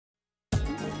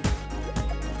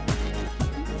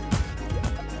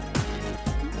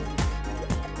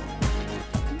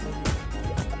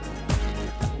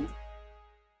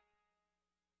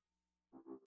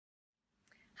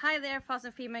Hi there, fast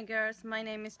and female girls. My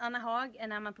name is Anna Haag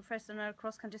and I'm a professional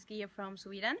cross-country skier from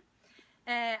Sweden.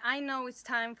 I know it's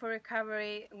time for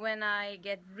recovery when I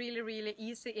get really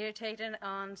easy irritated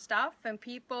on stuff and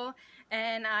people,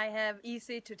 and I have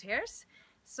easy to tears.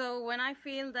 So when I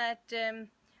feel that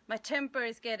my temper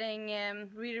is getting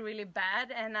really bad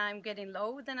and I'm getting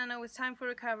low, then I know it's time for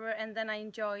recovery, and then I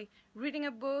enjoy reading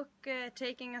a book,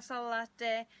 taking a solo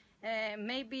latte,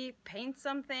 maybe paint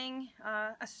something,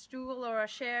 a stool or a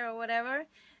chair or whatever.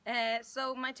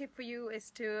 So my tip for you is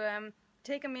to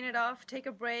take a minute off, take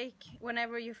a break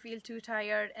whenever you feel too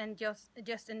tired, and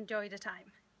just enjoy the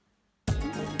time.